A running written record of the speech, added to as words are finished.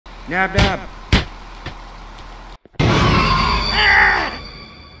NABNAB!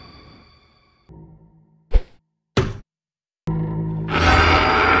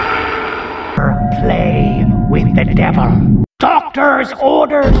 Play with the devil. Doctor's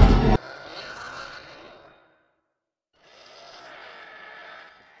orders!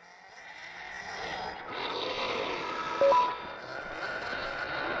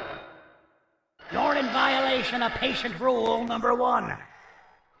 You're in violation of patient rule number 1.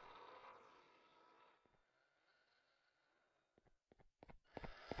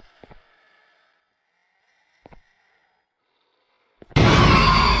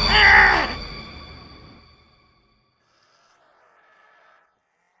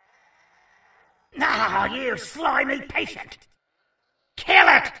 Now, you slimy patient! Kill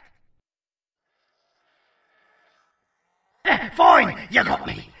it! Fine, you got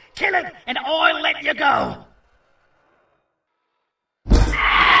me. Kill it, and I'll let you go.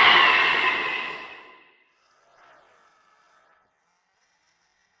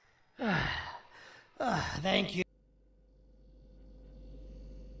 Thank you.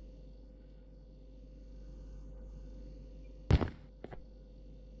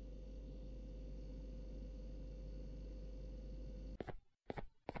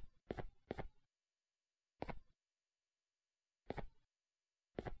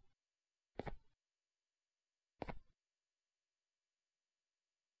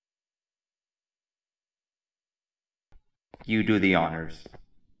 You do the honors.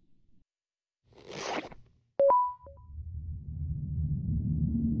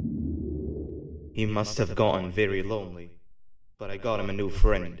 He must have gotten very lonely, but I got him a new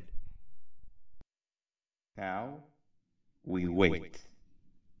friend. Now, we wait.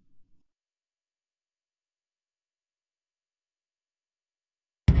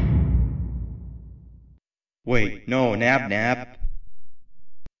 Wait, no, NABNAB.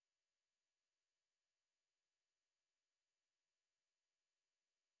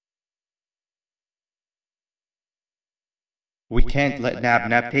 We can't let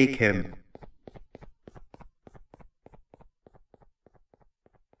NABNAB take him.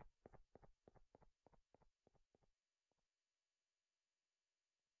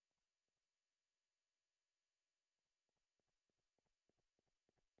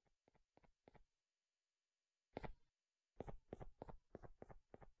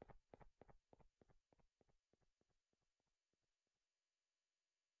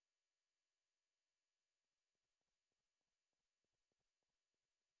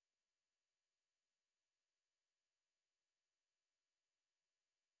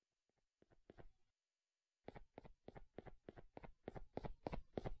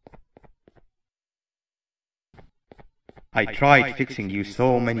 I tried fixing you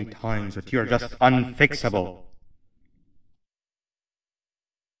so many times, but you're just unfixable.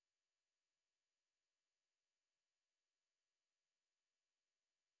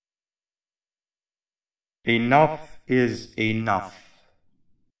 Enough is enough.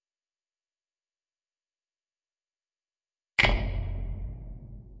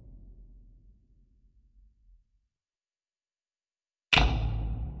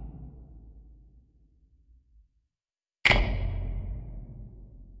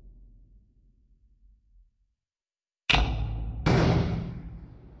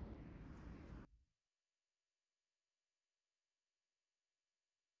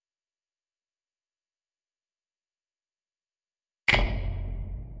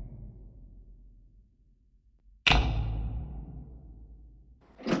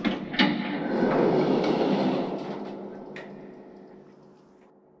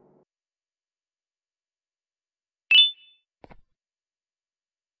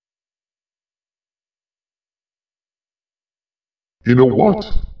 You know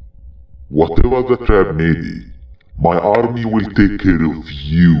what? Whatever the trap may be, my army will take care of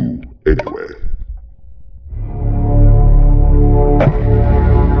you anyway.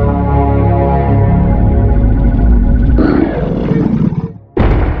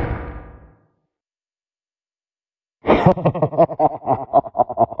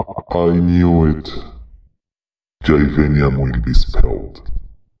 I knew it. Javanian will be spelled.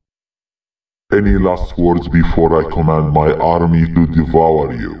 Any last words before I command my army to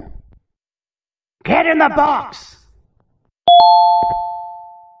devour you? Get in the box!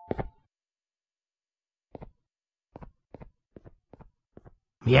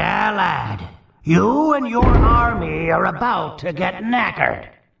 Yeah, lad. You and your army are about to get knackered.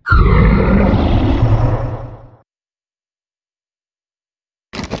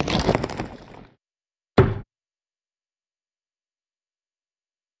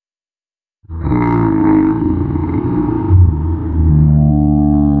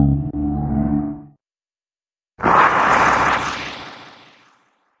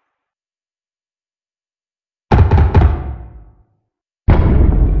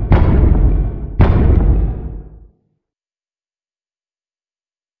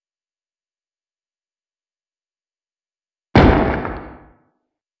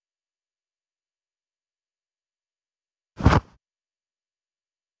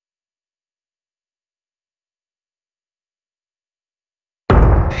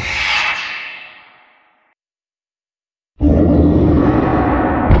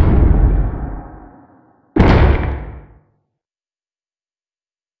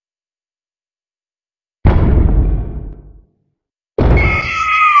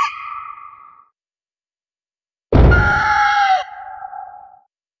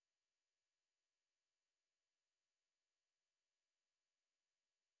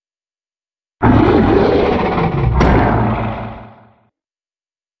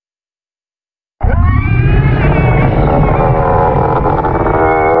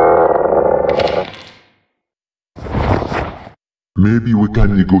 Maybe we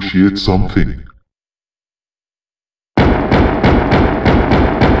can negotiate something.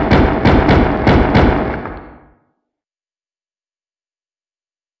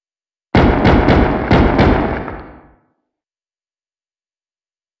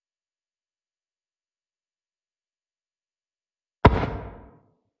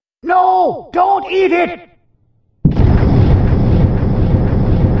 No! Don't eat it!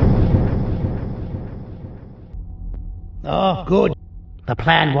 Oh, good. The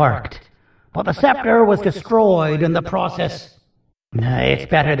plan worked. But the scepter was destroyed in the process. It's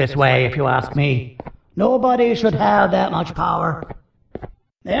better this way, if you ask me. Nobody should have that much power.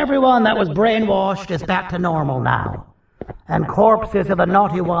 Everyone that was brainwashed is back to normal now. And corpses of the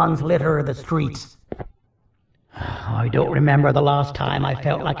naughty ones litter the streets. I don't remember the last time I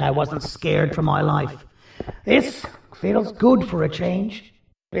felt like I wasn't scared for my life. This feels good for a change.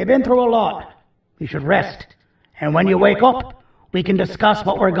 We've been through a lot. You should rest. And when you wake up, we can discuss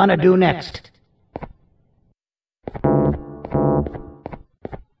what we're gonna do next.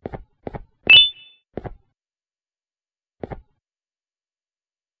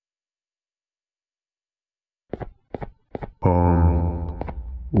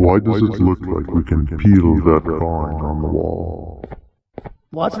 Why does it look like we can peel that drawing on the wall?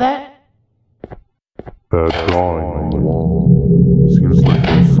 What's that? That drawing on the wall. Seems like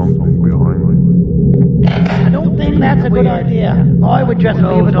there's something behind it. I don't think that's a good idea. I would just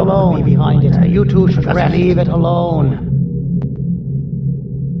leave it alone. Behind it. You two should just leave it alone.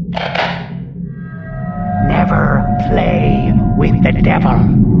 Never play with the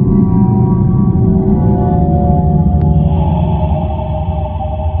devil.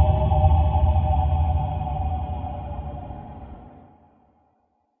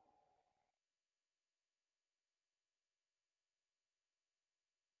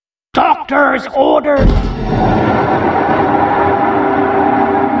 Doctor's orders!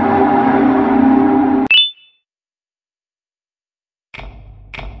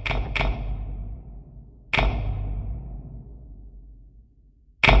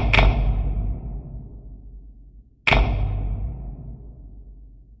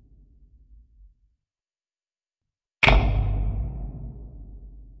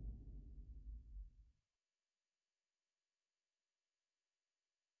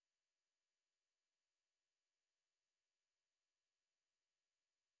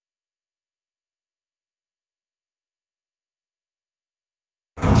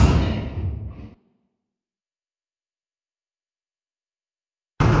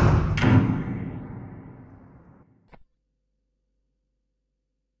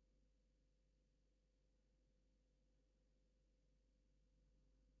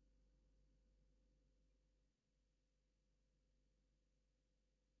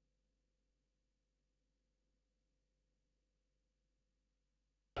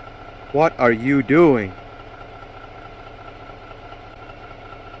 What are you doing?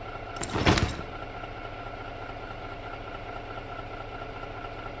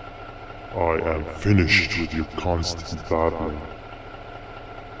 I am finished with your constant babbling.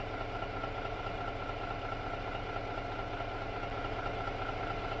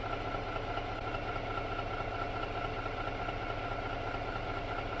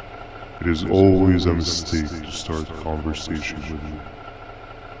 It is always a mistake to start a conversation with you.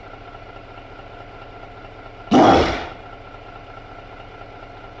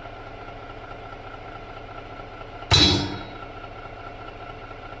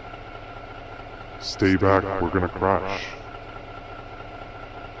 Stay back, we're gonna crash.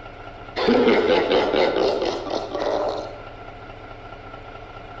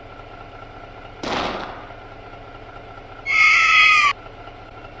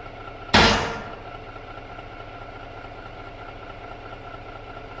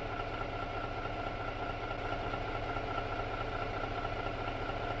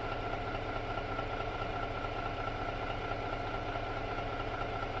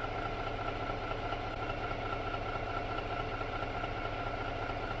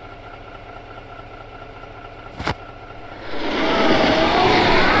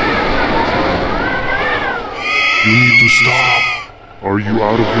 You need to stop! Are you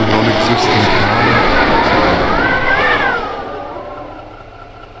out of your non-existent mind?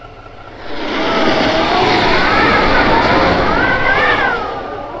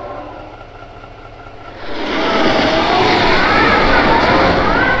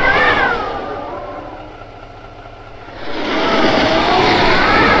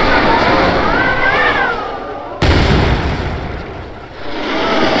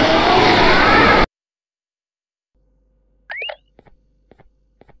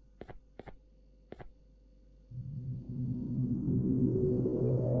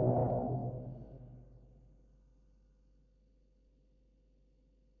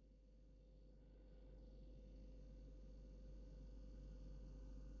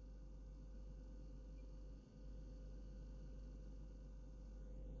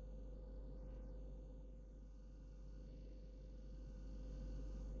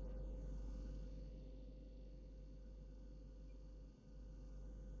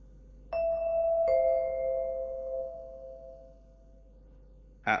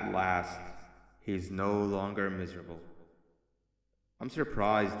 At last, he's no longer miserable. I'm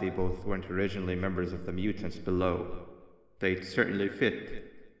surprised they both weren't originally members of the mutants below. They'd certainly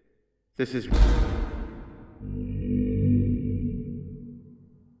fit. This is...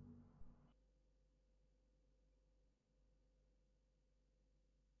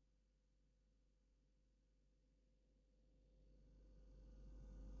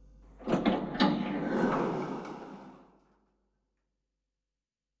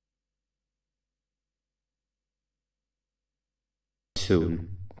 soon.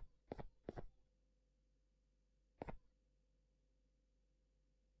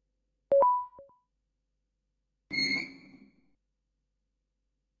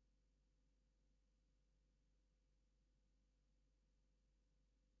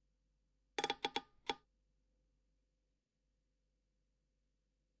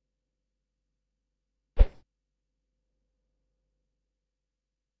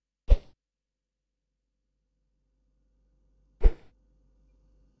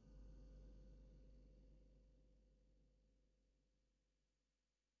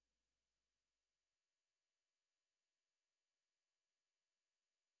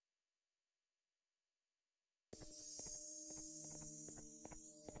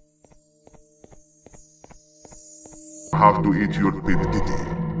 Have to eat your pit kitty.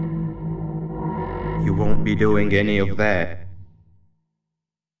 You won't be doing any of that.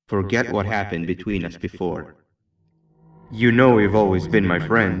 Forget what happened between us before. You know you've always been my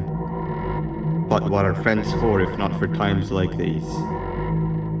friend. But what are friends for if not for times like these?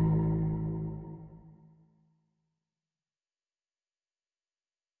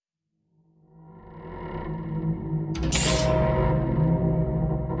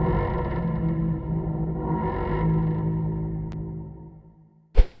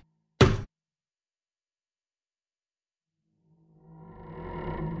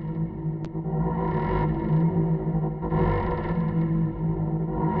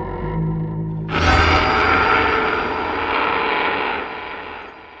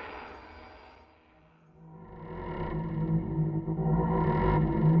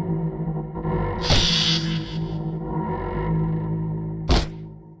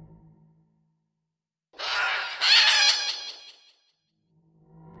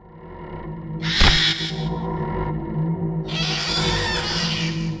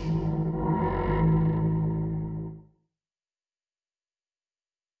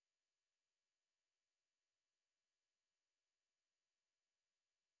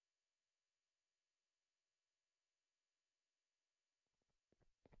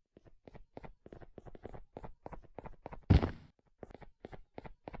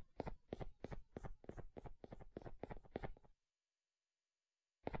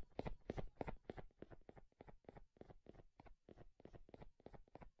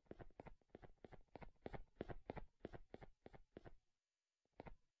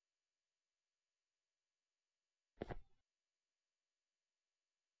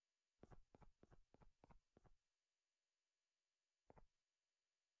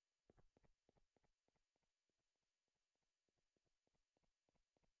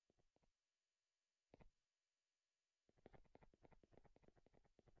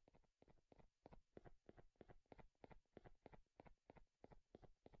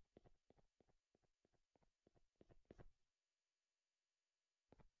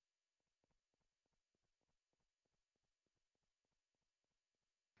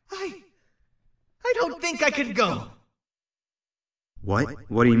 I don't think I can go. What?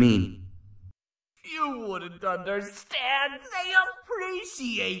 What do you mean? You wouldn't understand. They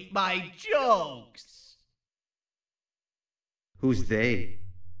appreciate my jokes. Who's they?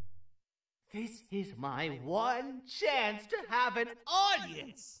 This is my one chance to have an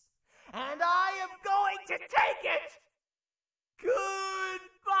audience, and I am going to take it. Goodbye.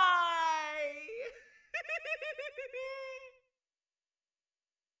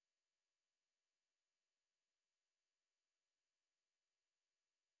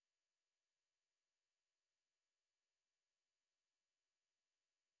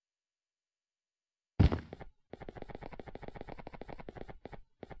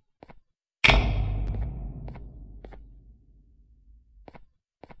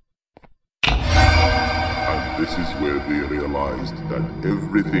 This is where they realized that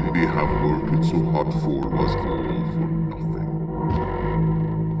everything they have worked so hard for was all for nothing.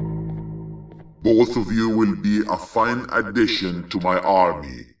 Both of you will be a fine addition to my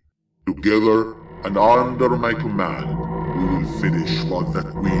army. Together and under my command, we will finish what the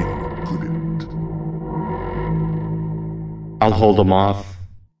Queen couldn't. I'll hold them off.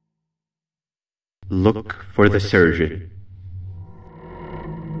 Look for the surgeon.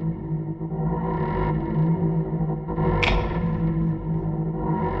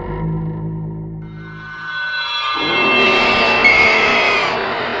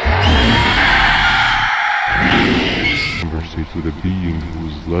 with a being who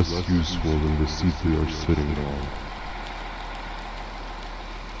is less useful than the seat they are sitting on.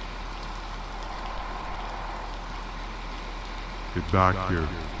 Get back here.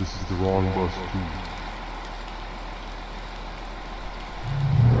 This is the wrong bus too.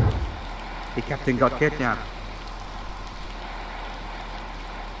 The captain got kidnapped.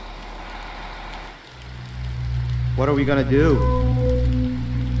 What are we gonna do?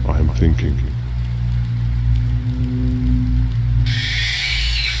 I am thinking.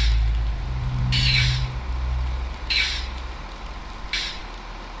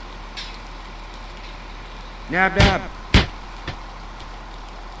 NABNAB!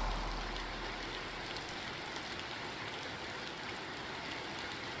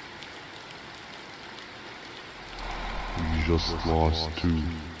 We just lost two.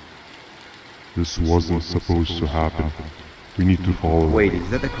 This wasn't supposed to happen. We need to follow. Wait, is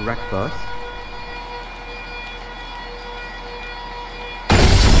that the correct bus?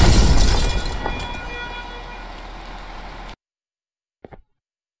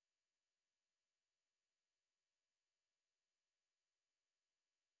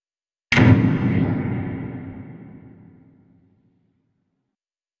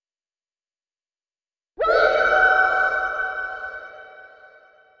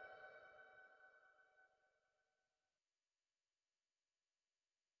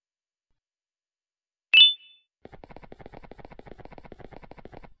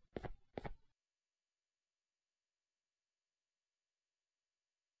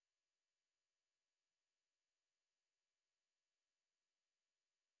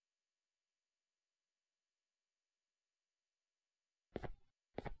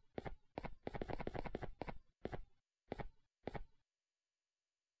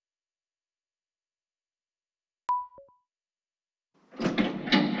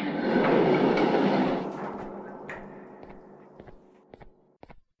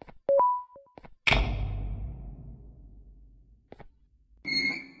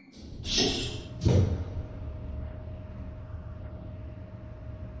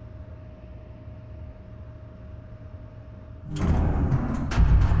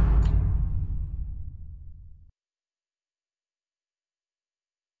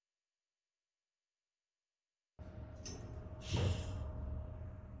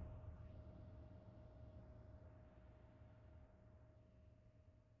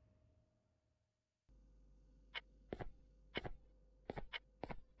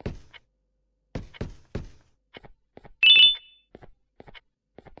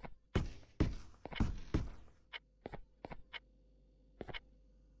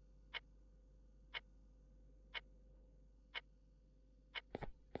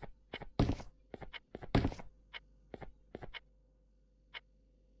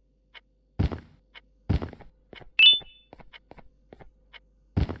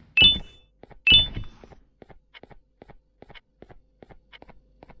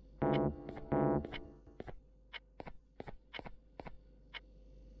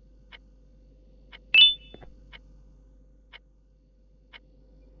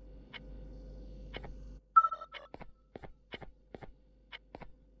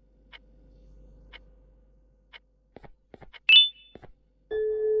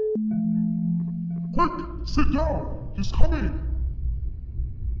 Quick! Sit down! He's coming!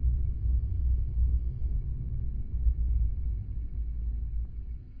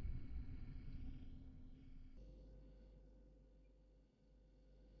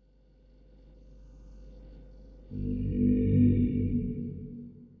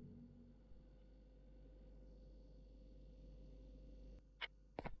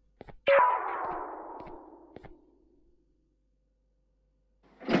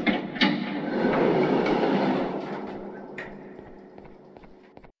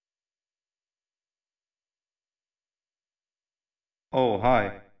 Oh,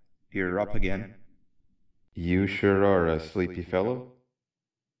 hi. You're up again. You sure are a sleepy fellow.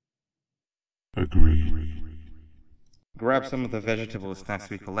 Agreed. Grab some of the vegetable snacks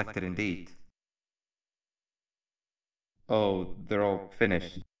we collected and eat. Oh, they're all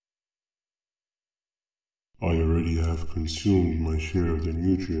finished. I already have consumed my share of the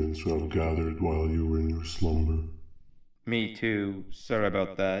nutrients I've gathered while you were in your slumber. Me too. Sorry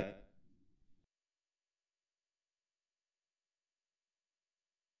about that.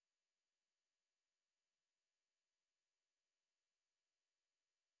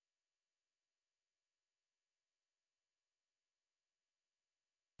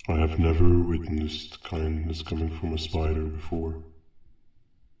 I have never witnessed kindness coming from a spider before.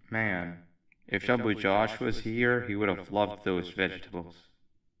 Man, if Jumbo Josh was here, he would have loved those vegetables.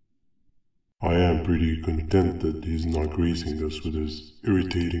 I am pretty content that he's not gracing us with his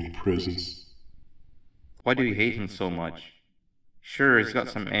irritating presence. Why do you hate him so much? Sure, he's got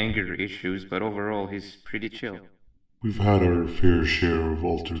some anger issues, but overall he's pretty chill. We've had our fair share of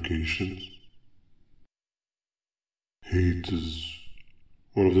altercations. Hate is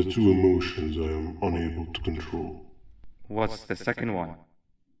one of the two emotions I am unable to control. What's the second one?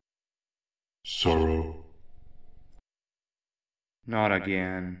 Sorrow. Not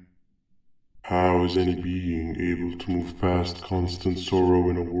again. How is any being able to move past constant sorrow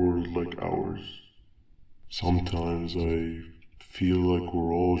in a world like ours? Sometimes I feel like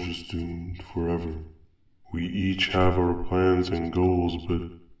we're all just doomed forever. We each have our plans and goals, but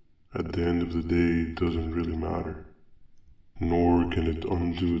at the end of the day, it doesn't really matter. Nor can it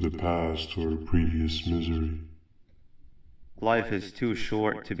undo the past or previous misery. Life is too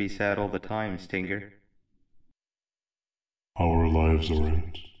short to be sad all the time, Stinger. Our lives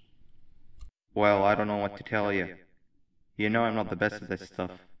aren't. Well, I don't know what to tell you. You know I'm not the best at this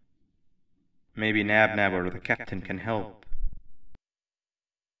stuff. Maybe NABNAB or the Captain can help.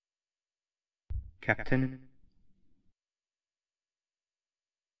 Captain?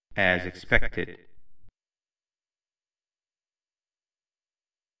 As expected.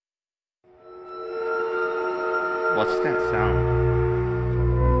 What's that sound?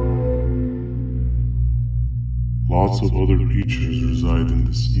 Lots of other creatures reside in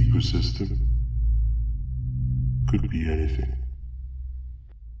this ecosystem. Could be anything.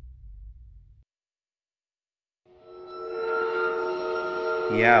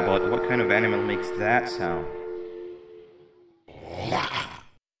 Yeah, but what kind of animal makes that sound?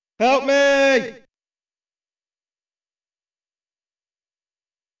 Help me!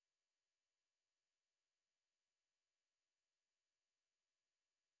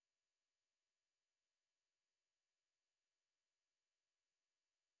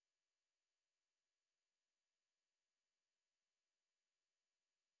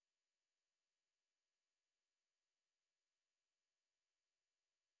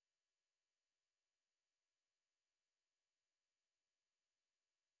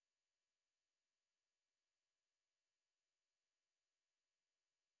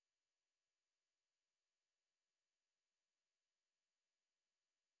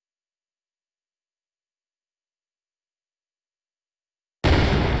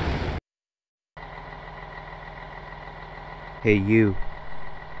 Hey you,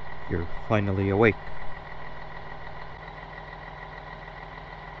 you're finally awake.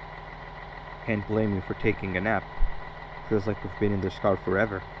 Can't blame you for taking a nap. Feels like we've been in this car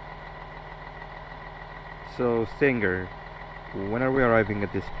forever. So, Stinger, when are we arriving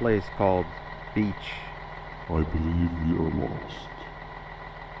at this place called Beach? I believe we are lost.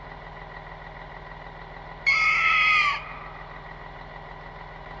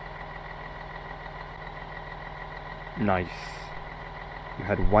 Nice. You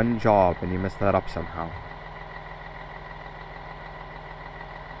had one job and you messed that up somehow.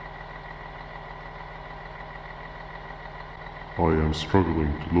 I am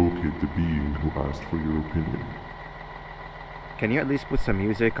struggling to locate the being who asked for your opinion. Can you at least put some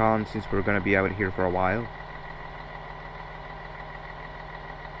music on since we're gonna be out here for a while?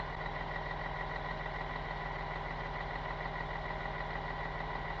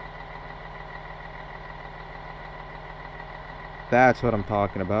 That's what I'm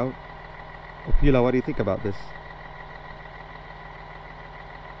talking about. Opila, what do you think about this?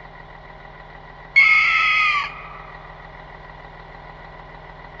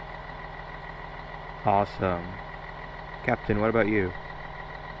 Awesome. Captain, what about you?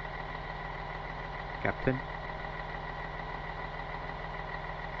 Captain?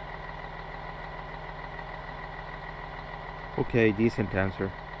 Okay, decent answer.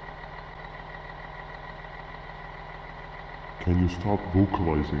 Can you stop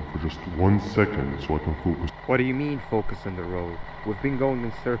vocalizing for just 1 second so I can focus? What do you mean focus on the road? We've been going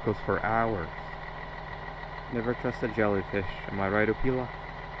in circles for hours. Never trust a jellyfish, am I right, Opila?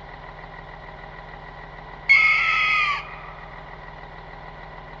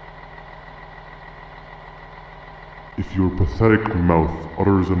 If your pathetic mouth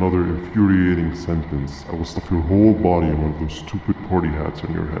utters another infuriating sentence, I will stuff your whole body in one of those stupid party hats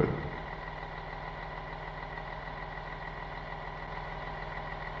on your head.